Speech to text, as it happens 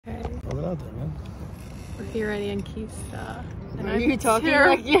out there, man. We're here at Anakeesta. And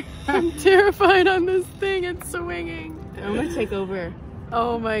I'm terrified on this thing. It's swinging. I'm gonna take over.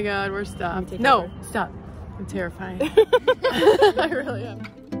 Oh my God, we're stopped. Stop. I'm terrified. I really am.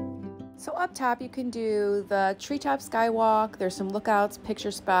 So up top you can do the treetop skywalk. There's some lookouts,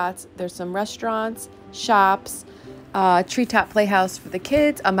 picture spots. There's some restaurants, shops, treetop playhouse for the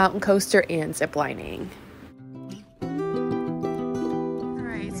kids, a mountain coaster, and zip lining.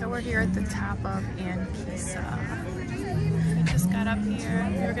 Alright, so we're here at the top of Anakeesta. We just got up here.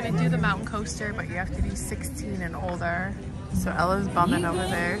 We were gonna do the mountain coaster, but you have to be 16 and older. So Ella's bumming over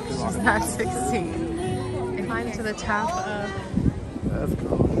there. She's not 16. And climb to the top of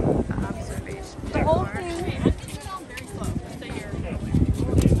the observation tower.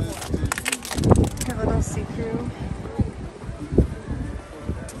 A little see-through.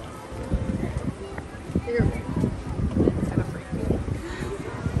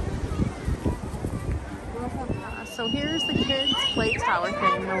 So here's the kids' play tower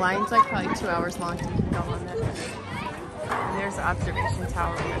thing. The line's like probably 2 hours long, so you can go on that. And there's the observation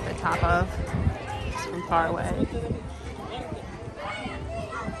tower we're at the top of. It's from far away.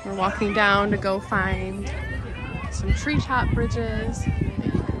 We're walking down to go find some treetop bridges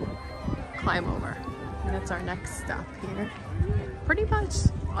and climb over. And that's our next stop here. Pretty much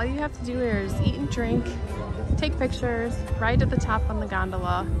all you have to do here is eat and drink, take pictures, ride to the top on the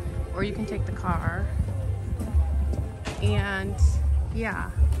gondola, or you can take the car. And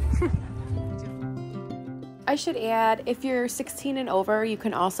yeah. I should add, if you're 16 and over, you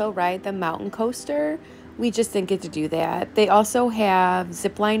can also ride the mountain coaster. We just didn't get to do that. They also have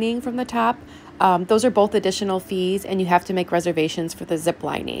zip lining from the top. Those are both additional fees, and you have to make reservations for the zip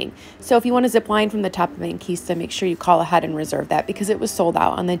lining. So if you want to zip line from the top of Anakeesta, make sure you call ahead and reserve that because it was sold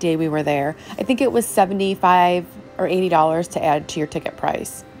out on the day we were there. I think it was $75 or $80 to add to your ticket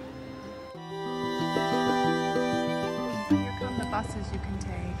price. Buses you can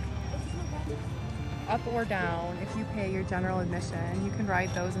take up or down. If you pay your general admission, you can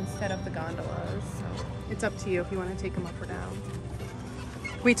ride those instead of the gondolas. So it's up to you if you want to take them up or down.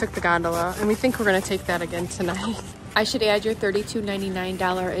 We took the gondola and we think we're going to take that again tonight. I should add your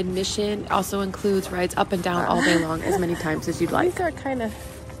 $32.99 admission also includes rides up and down all day long as many times as you'd like. These are kind of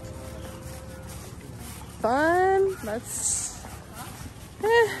fun. That's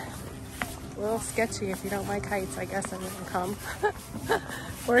a little sketchy. If you don't like heights, I guess I wouldn't come.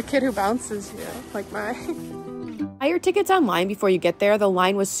 Or a kid who bounces you, like mine. Buy your tickets online before you get there. The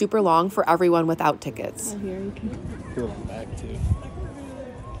line was super long for everyone without tickets. Oh, here you can Go back too.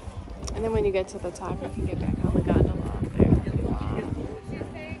 And then when you get to the top, you can get back on the gondola up there.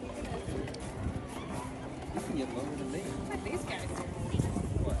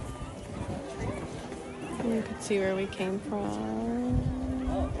 And you can see where we came from.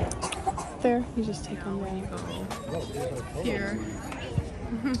 There, you just take them when you go here.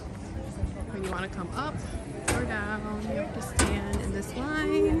 When you want to come up or down, you have to stand in this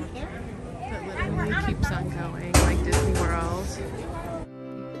line that literally keeps on going, like Disney World.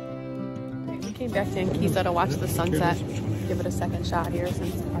 We came back to Anakeesta to watch the sunset. Give it a second shot here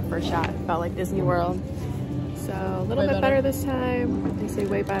since our first shot felt like Disney World. So a little bit better this time. They say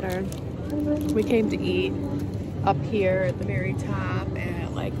way better. We came to eat up here at the very top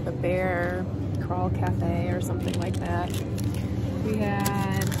at like the Bear Crawl Cafe or something like that. We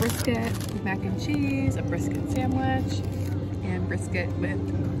had brisket with mac and cheese, a brisket sandwich, and brisket with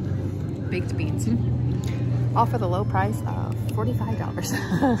baked beans. All for the low price of $45.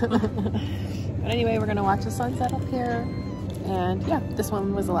 But anyway, we're gonna watch the sunset up here. And yeah, this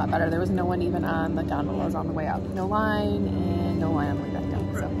one was a lot better. There was no one even on the gondolas on the way up. No line and no line on the way back down.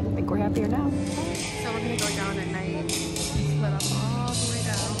 So I think we're happier now. So we're gonna go down at night and split up all the way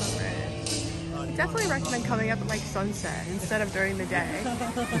down the bridge. I definitely recommend coming up at like sunset instead of during the day.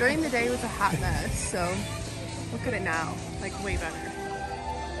 During the day was a hot mess, so look at it now, like way better.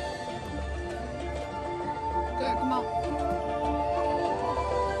 Good, come on.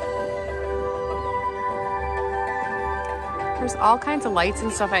 There's all kinds of lights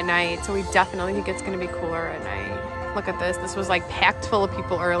and stuff at night, so we definitely think it's gonna be cooler at night. Look at this, this was like packed full of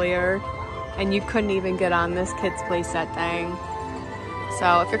people earlier, and you couldn't even get on this kids' playset thing.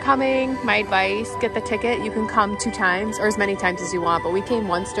 So if you're coming, my advice, get the ticket. You can come 2 times or as many times as you want, but we came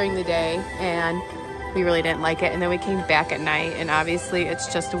once during the day and we really didn't like it. And then we came back at night and obviously it's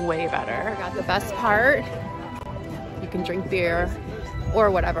just way better. Got the best part. You can drink beer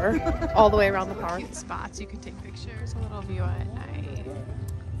or whatever all the way around the park. Cute spots you can take pictures, a little view at night.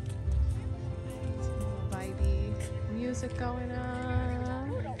 Some little vibey music going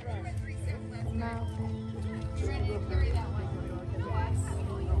on. Mountains.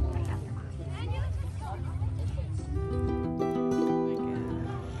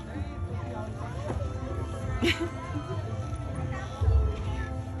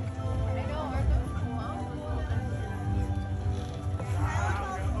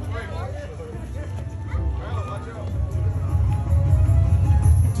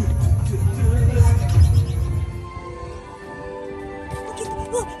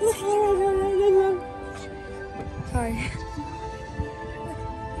 Sorry.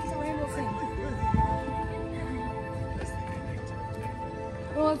 It's a rainbow thing.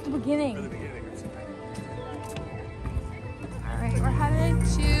 Well, at the beginning. Alright, we're headed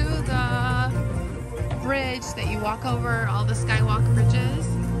to the bridge that you walk over, all the skywalk bridges,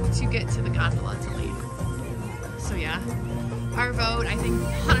 to get to the gondola to leave. So yeah, our boat, I think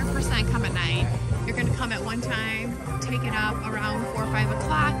 100% come at night. You're gonna come at one time, take it up around 4 or 5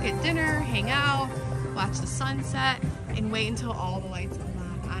 o'clock, get dinner, hang out, watch the sunset, and wait until all the lights come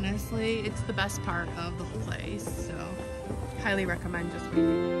on. Honestly, it's the best part of the whole place, so highly recommend just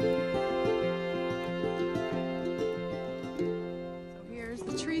waiting. So here's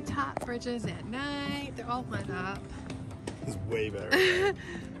the treetop bridges at night. They're all lit up. It's way better.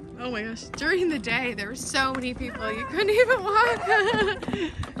 Oh my gosh, during the day there were so many people you couldn't even walk.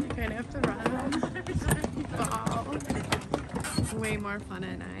 You kind of have to run. Fall. Way more fun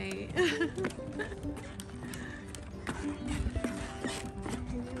at night.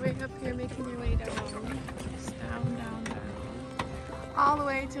 Way up here, making your way down. Just down, down, down. All the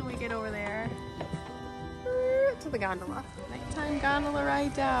way till we get over there to the gondola. Nighttime gondola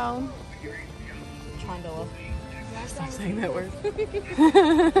ride down. Gondola. Stop saying that word.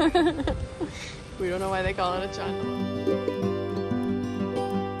 We don't know why they call it a gondola.